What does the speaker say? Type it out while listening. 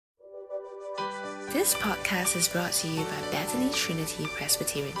This podcast is brought to you by Bethany Trinity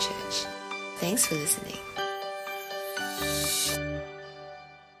Presbyterian Church. Thanks for listening.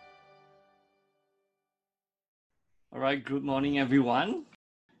 All right, good morning, everyone.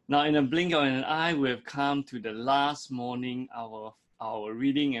 Now, in a blink of an eye, we have come to the last morning of our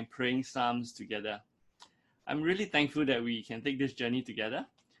reading and praying Psalms together. I'm really thankful that we can take this journey together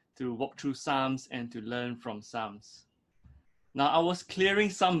to walk through Psalms and to learn from Psalms. Now, I was clearing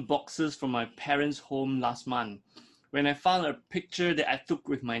some boxes from my parents' home last month when I found a picture that I took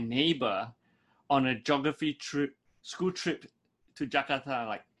with my neighbor on a geography school trip to Jakarta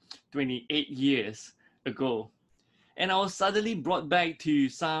like 28 years ago. And I was suddenly brought back to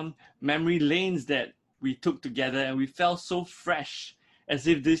some memory lanes that we took together, and we felt so fresh, as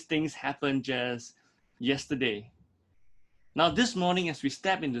if these things happened just yesterday. Now, this morning, as we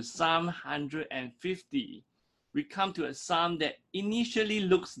step into Psalm 150, we come to a psalm that initially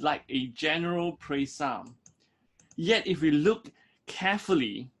looks like a general praise psalm. Yet, if we look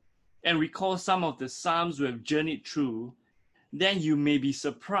carefully and recall some of the psalms we have journeyed through, then you may be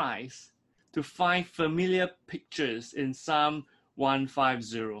surprised to find familiar pictures in Psalm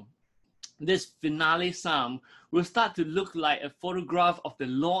 150. This finale psalm will start to look like a photograph of the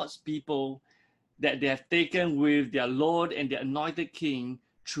Lord's people that they have taken with their Lord and their anointed King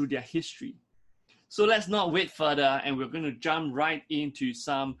through their history. So let's not wait further, and we're going to jump right into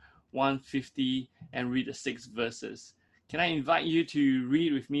Psalm 150 and read the 6 verses. Can I invite you to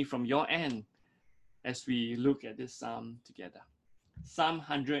read with me from your end as we look at this psalm together? Psalm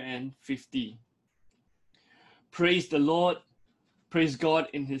 150. Praise the Lord, praise God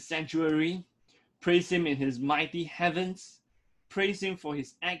in his sanctuary, praise him in his mighty heavens, praise him for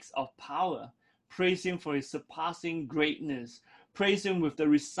his acts of power, praise him for his surpassing greatness, praise him with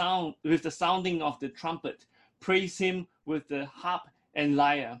the sounding of the trumpet, praise him with the harp and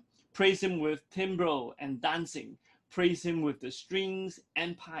lyre, praise him with timbrel and dancing, praise him with the strings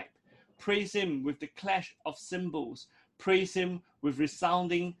and pipe, praise him with the clash of cymbals, praise him with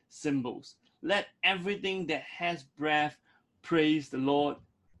resounding cymbals. Let everything that has breath praise the Lord.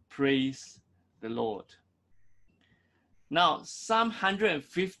 Praise the Lord. Now, Psalm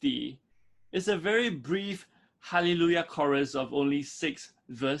 150 is a very brief Hallelujah chorus of only 6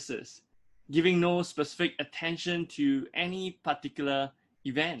 verses, giving no specific attention to any particular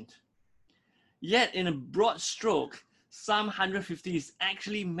event. Yet, in a broad stroke, Psalm 150 is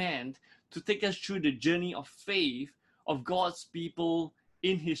actually meant to take us through the journey of faith of God's people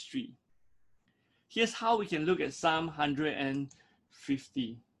in history. Here's how we can look at Psalm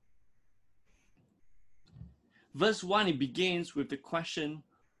 150. Verse 1, it begins with the question,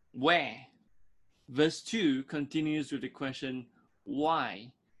 where? Verse 2 continues with the question,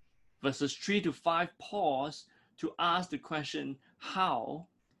 why? Verses 3 to 5 pause to ask the question, how?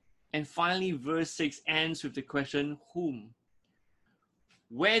 And finally, verse 6 ends with the question, whom?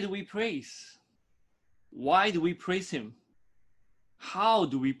 Where do we praise? Why do we praise him? How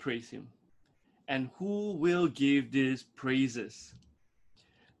do we praise him? And who will give these praises?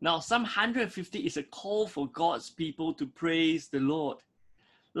 Now, Psalm 150 is a call for God's people to praise the Lord.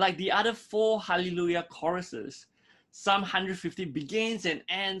 Like the other 4 Hallelujah choruses, Psalm 150 begins and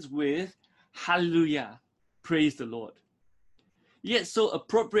ends with Hallelujah, praise the Lord. Yet so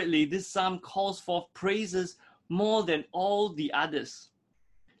appropriately, this psalm calls forth praises more than all the others.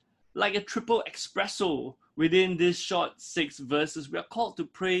 Like a triple espresso within these short 6 verses, we are called to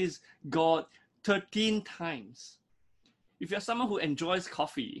praise God 13 times. If you're someone who enjoys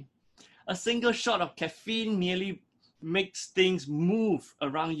coffee, a single shot of caffeine nearly makes things move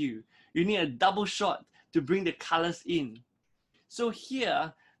around you. You need a double shot to bring the colors in. So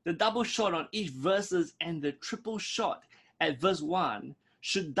here, the double shot on each verses and the triple shot at verse 1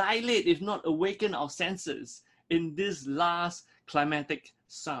 should dilate, if not awaken, our senses in this last climactic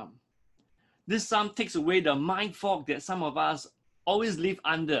psalm. This psalm takes away the mind fog that some of us always live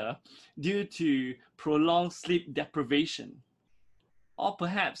under due to prolonged sleep deprivation, or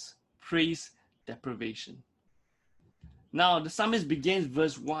perhaps praise deprivation. Now, the psalmist begins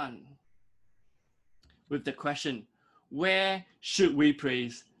verse 1 with the question, where should we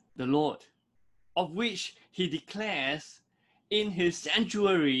praise the Lord? Of which he declares, in his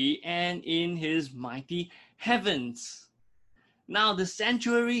sanctuary and in his mighty heavens. Now, the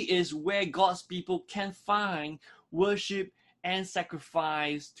sanctuary is where God's people can find worship and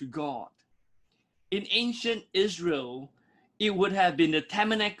sacrifice to God. In ancient Israel, it would have been the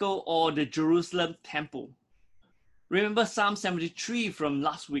tabernacle or the Jerusalem temple. Remember Psalm 73 from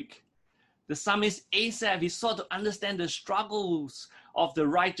last week. The psalmist Asaph, he sought to understand the struggles of the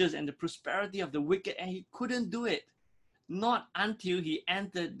righteous and the prosperity of the wicked, and he couldn't do it, not until he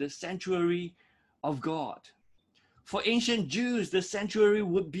entered the sanctuary of God. For ancient Jews, the sanctuary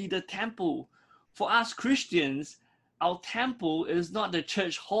would be the temple. For us Christians, our temple is not the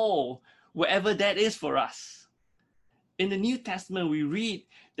church hall, wherever that is for us. In the New Testament, we read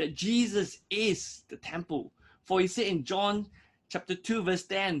that Jesus is the temple. For he said in John chapter 2, verse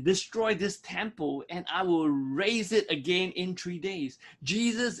 10, destroy this temple and I will raise it again in 3 days.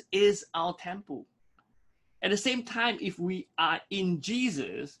 Jesus is our temple. At the same time, if we are in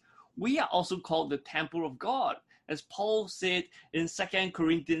Jesus, we are also called the temple of God, as Paul said in 2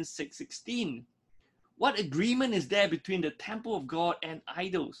 Corinthians 6:16. What agreement is there between the temple of God and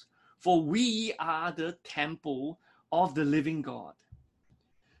idols? For we are the temple of the living God.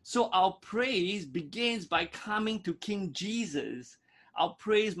 So our praise begins by coming to King Jesus. Our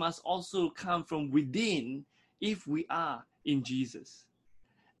praise must also come from within if we are in Jesus.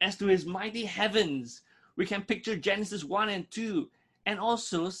 As to his mighty heavens, we can picture Genesis 1 and 2 and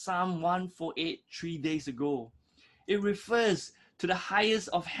also Psalm 148 3 days ago. It refers to the highest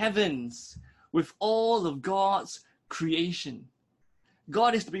of heavens with all of God's creation.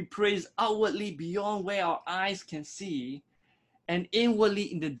 God is to be praised outwardly beyond where our eyes can see and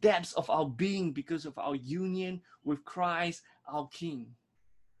inwardly in the depths of our being because of our union with Christ, our King.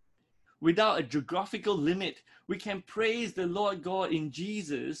 Without a geographical limit, we can praise the Lord God in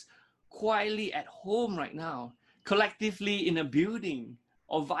Jesus quietly at home right now, collectively in a building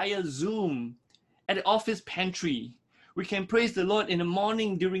or via Zoom, at the office pantry. We can praise the Lord in the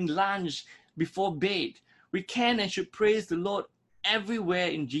morning during lunch, before bed. We can and should praise the Lord everywhere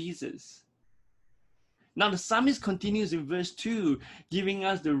in Jesus. Now the psalmist continues in verse 2, giving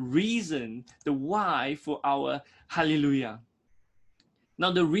us the reason, the why for our hallelujah.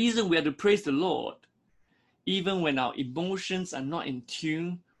 Now the reason we are to praise the Lord, even when our emotions are not in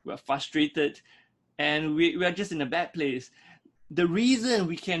tune, we are frustrated, and we are just in a bad place. The reason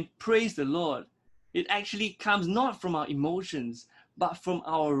we can praise the Lord, it actually comes not from our emotions, but from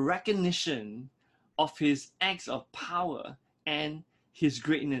our recognition of his acts of power and his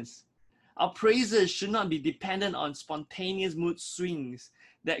greatness. Our praises should not be dependent on spontaneous mood swings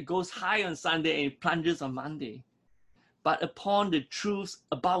that goes high on Sunday and plunges on Monday, but upon the truths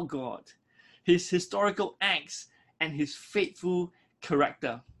about God, his historical acts, and his faithful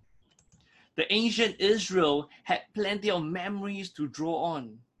character. The ancient Israel had plenty of memories to draw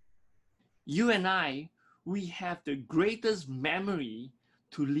on. You and I, we have the greatest memory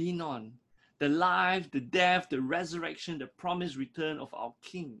to lean on: the life, the death, the resurrection, the promised return of our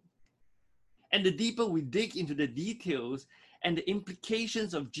King. And the deeper we dig into the details and the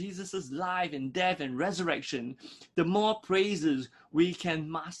implications of Jesus' life and death and resurrection, the more praises we can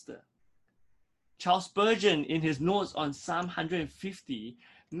master. Charles Spurgeon, in his notes on Psalm 150,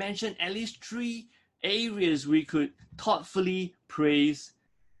 mentioned at least 3 areas we could thoughtfully praise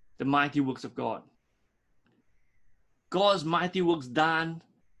the mighty works of God. God's mighty works done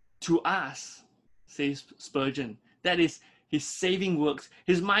to us, says Spurgeon. That is his saving works,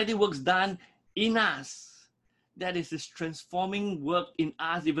 his mighty works done in us. That is his transforming work in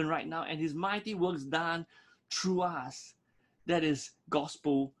us even right now, and his mighty works done through us. That is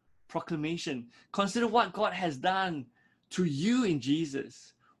gospel proclamation. Consider what God has done to you in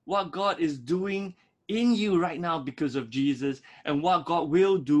Jesus, what God is doing in you right now because of Jesus, and what God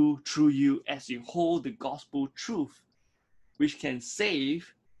will do through you as you hold the gospel truth, which can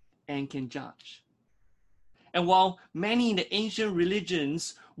save and can judge. And while many in the ancient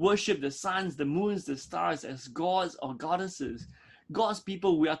religions worship the suns, the moons, the stars as gods or goddesses, God's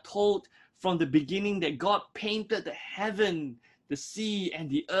people, we are told from the beginning that God painted the heaven, the sea, and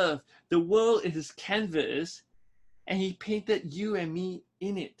the earth. The world is his canvas, and he painted you and me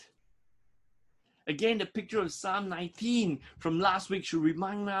in it. Again, the picture of Psalm 19 from last week should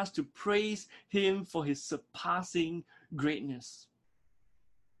remind us to praise him for his surpassing greatness.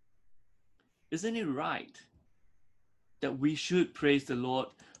 Isn't it right that we should praise the Lord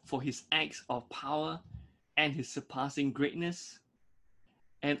for his acts of power and his surpassing greatness,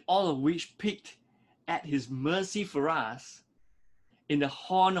 and all of which picked at his mercy for us in the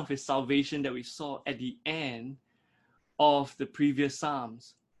horn of his salvation that we saw at the end of the previous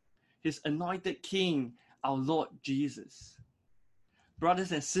Psalms? His anointed King, our Lord Jesus.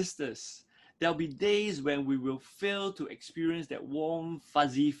 Brothers and sisters, there'll be days when we will fail to experience that warm,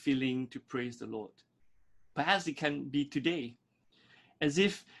 fuzzy feeling to praise the Lord. Perhaps it can be today, as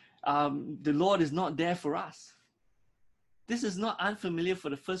if the Lord is not there for us. This is not unfamiliar for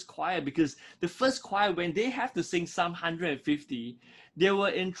the first choir, because the first choir, when they have to sing Psalm 150, they were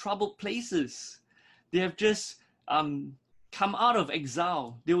in troubled places. They have just come out of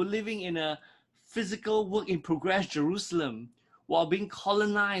exile. They were living in a physical work in progress Jerusalem while being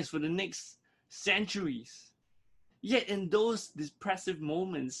colonized for the next centuries. Yet in those depressive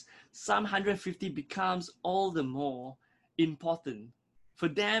moments, Psalm 150 becomes all the more important for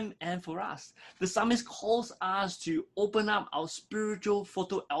them and for us. The psalmist calls us to open up our spiritual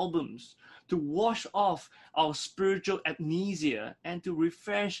photo albums, to wash off our spiritual amnesia, and to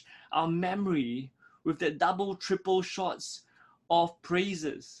refresh our memory with the double, triple shots of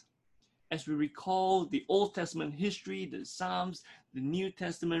praises. As we recall the Old Testament history, the Psalms, the New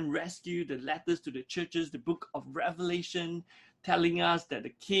Testament rescue, the letters to the churches, the book of Revelation, telling us that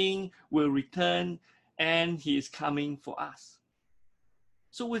the King will return and he is coming for us.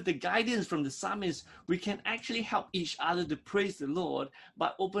 So with the guidance from the psalmist, we can actually help each other to praise the Lord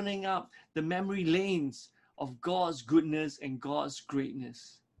by opening up the memory lanes of God's goodness and God's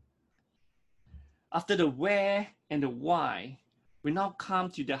greatness. After the where and the why, we now come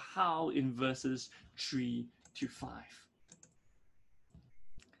to the how in verses 3 to 5.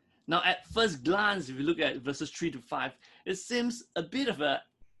 Now, at first glance, if you look at verses 3 to 5, it seems a bit of an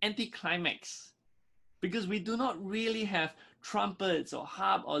anticlimax because we do not really have trumpets or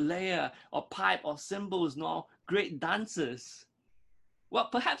harp or lyre or pipe or cymbals nor great dancers. Well,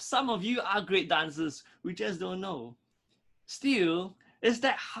 perhaps some of you are great dancers, we just don't know. Still, is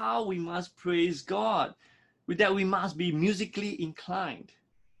that how we must praise God? That we must be musically inclined?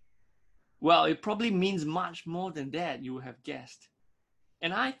 Well, it probably means much more than that, you would have guessed.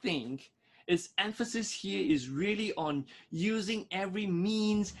 And I think its emphasis here is really on using every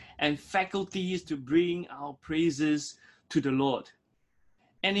means and faculties to bring our praises to the Lord.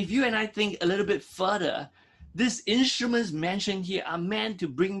 And if you and I think a little bit further, these instruments mentioned here are meant to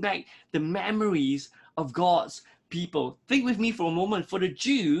bring back the memories of God's people. Think with me for a moment. For the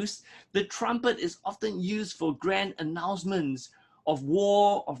Jews, the trumpet is often used for grand announcements of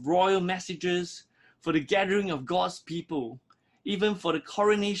war, of royal messages, for the gathering of God's people, even for the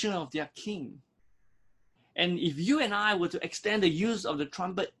coronation of their king. And if you and I were to extend the use of the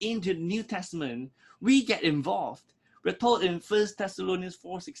trumpet into the New Testament, we get involved. We're told in 1 Thessalonians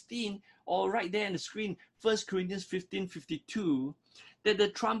 4:16, or right there on the screen, 1 Corinthians 15:52, that the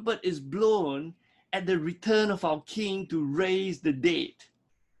trumpet is blown at the return of our King to raise the dead,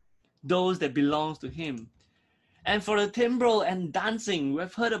 those that belongs to him. And for the timbrel and dancing,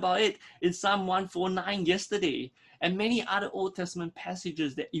 we've heard about it in Psalm 149 yesterday, and many other Old Testament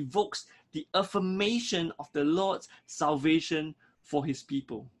passages that evokes the affirmation of the Lord's salvation for his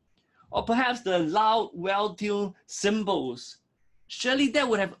people. Or perhaps the loud, well-tuned cymbals. Surely that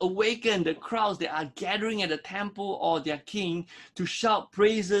would have awakened the crowds that are gathering at the temple or their king to shout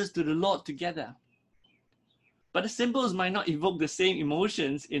praises to the Lord together. But the cymbals might not evoke the same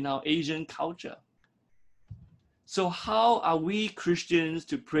emotions in our Asian culture. So how are we Christians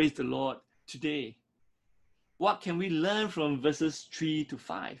to praise the Lord today? What can we learn from verses 3 to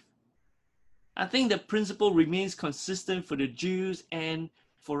 5? I think the principle remains consistent for the Jews and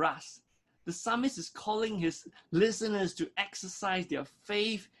for us. The psalmist is calling his listeners to exercise their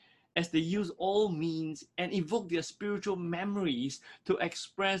faith as they use all means and evoke their spiritual memories to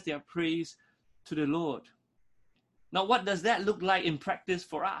express their praise to the Lord. Now, what does that look like in practice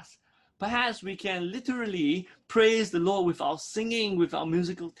for us? Perhaps we can literally praise the Lord with our singing, with our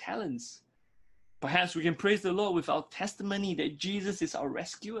musical talents. Perhaps we can praise the Lord with our testimony that Jesus is our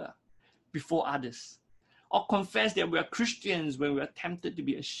rescuer before others. Or confess that we are Christians when we are tempted to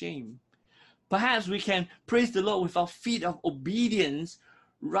be ashamed. Perhaps we can praise the Lord with our feet of obedience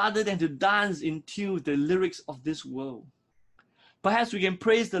rather than to dance into the lyrics of this world. Perhaps we can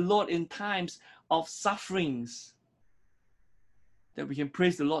praise the Lord in times of sufferings, that we can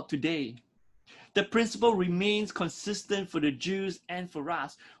praise the Lord today. The principle remains consistent for the Jews and for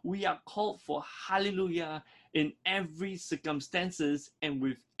us. We are called for hallelujah in every circumstances and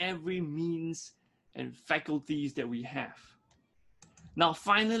with every means and faculties that we have. Now,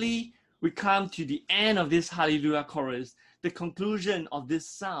 finally, we come to the end of this hallelujah chorus, the conclusion of this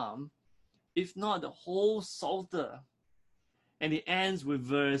psalm, if not the whole psalter. And it ends with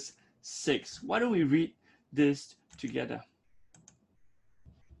verse 6. Why don't we read this together?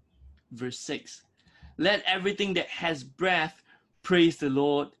 Verse 6. Let everything that has breath praise the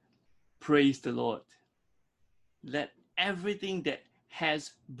Lord. Praise the Lord. Let everything that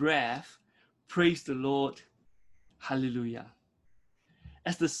has breath praise the Lord. Hallelujah.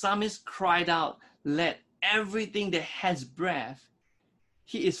 As the psalmist cried out, let everything that has breath,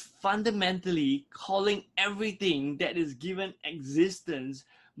 he is fundamentally calling everything that is given existence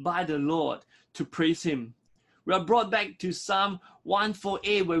by the Lord to praise him. We are brought back to Psalm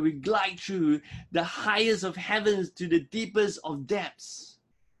 148, where we glide through the highest of heavens to the deepest of depths.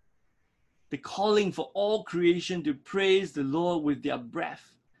 The calling for all creation to praise the Lord with their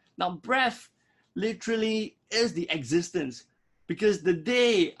breath. Now, breath literally is the existence, because the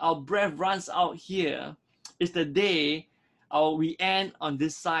day our breath runs out here is the day we end on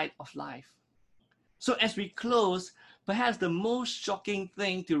this side of life. So as we close, perhaps the most shocking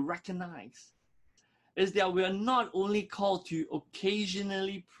thing to recognize is that we are not only called to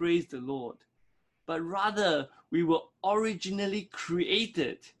occasionally praise the Lord, but rather we were originally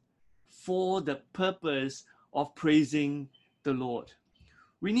created for the purpose of praising the Lord.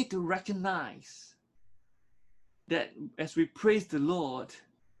 We need to recognize that as we praise the Lord,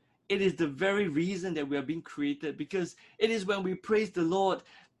 it is the very reason that we are being created, because it is when we praise the Lord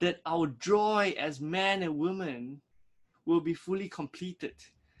that our joy as men and women will be fully completed,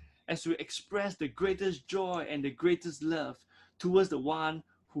 as we express the greatest joy and the greatest love towards the one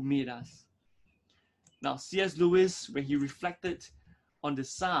who made us. Now, C.S. Lewis, when he reflected on the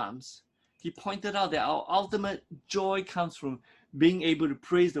Psalms, he pointed out that our ultimate joy comes from being able to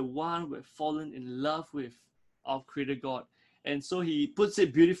praise the one we've fallen in love with, our Creator God. And so he puts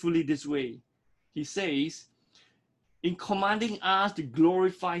it beautifully this way. He says, in commanding us to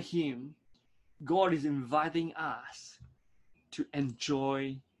glorify Him, God is inviting us to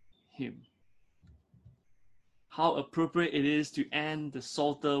enjoy Him. How appropriate it is to end the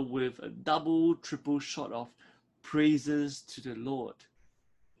Psalter with a double, triple shot of praises to the Lord,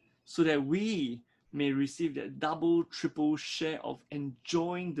 so that we may receive that double, triple share of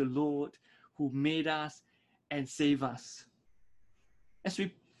enjoying the Lord who made us and saved us. As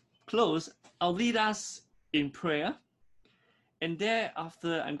we close, I'll lead us in prayer, and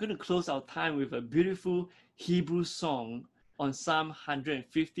thereafter I'm going to close our time with a beautiful Hebrew song on Psalm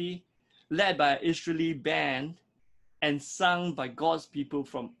 150, led by an Israeli band and sung by God's people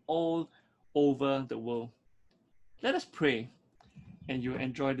from all over the world. Let us pray, and you'll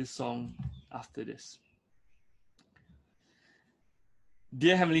enjoy this song after this.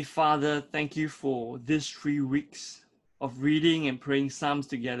 Dear Heavenly Father, thank you for these 3 weeks of reading and praying Psalms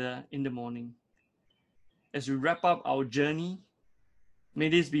together in the morning. As we wrap up our journey, may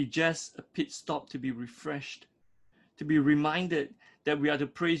this be just a pit stop to be refreshed, to be reminded that we are to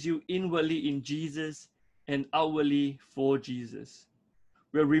praise you inwardly in Jesus and outwardly for Jesus.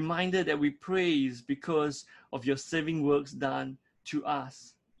 We are reminded that we praise because of your saving works done to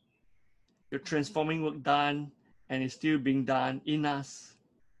us, your transforming work done and is still being done in us,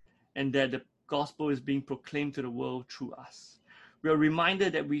 and that the gospel is being proclaimed to the world through us. We are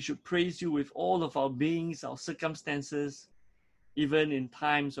reminded that we should praise you with all of our beings, our circumstances, even in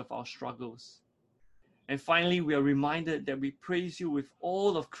times of our struggles. And finally, we are reminded that we praise you with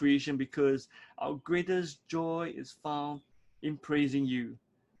all of creation, because our greatest joy is found in praising you,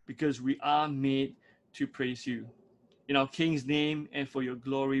 because we are made to praise you. In our King's name and for your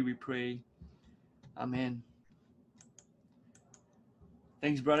glory we pray. Amen.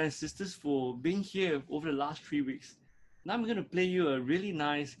 Thanks, brothers and sisters, for being here over the last 3 weeks. Now I'm going to play you a really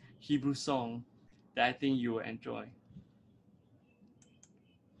nice Hebrew song that I think you will enjoy.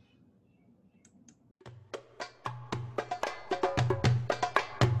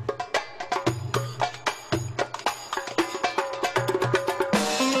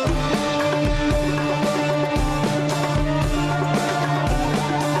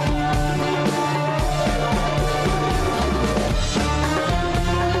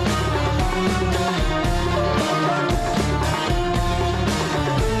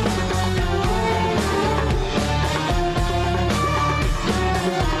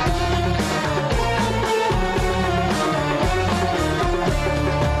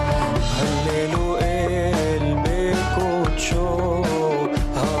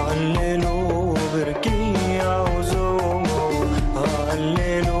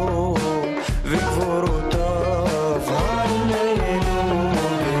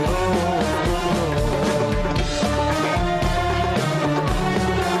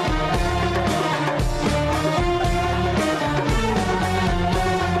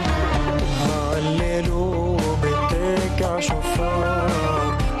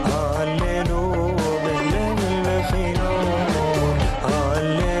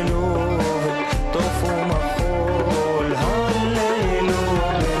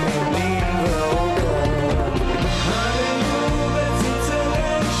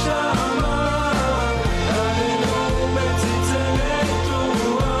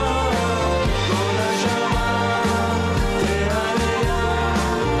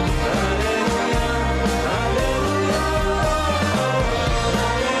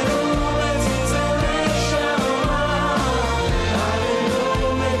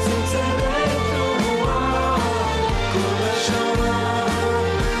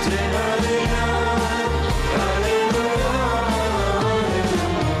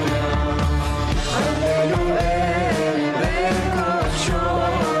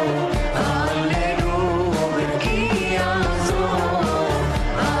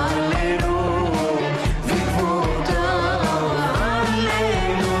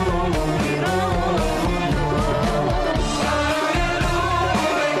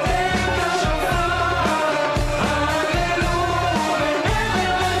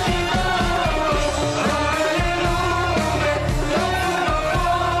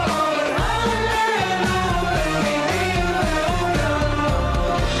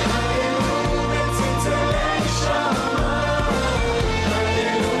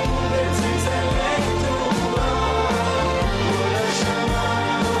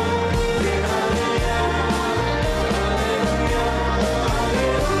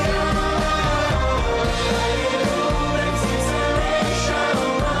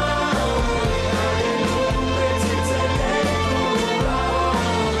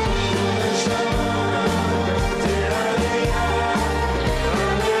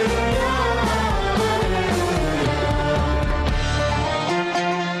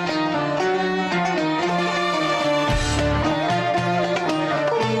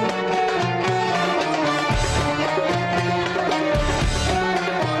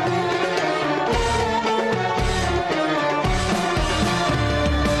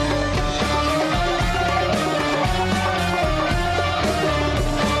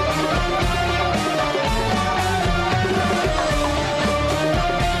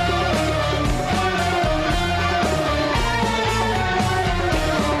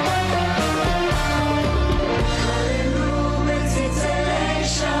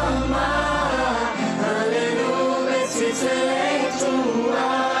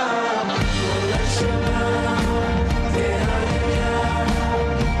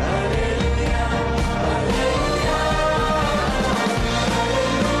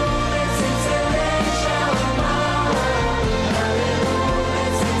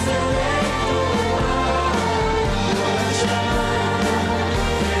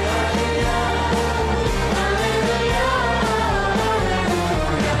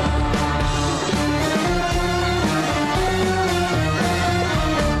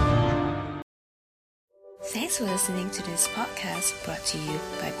 Thanks for listening to this podcast brought to you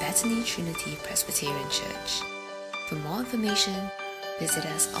by Bethany Trinity Presbyterian Church. For more information, visit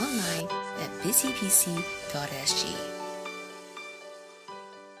us online at busypc.sg.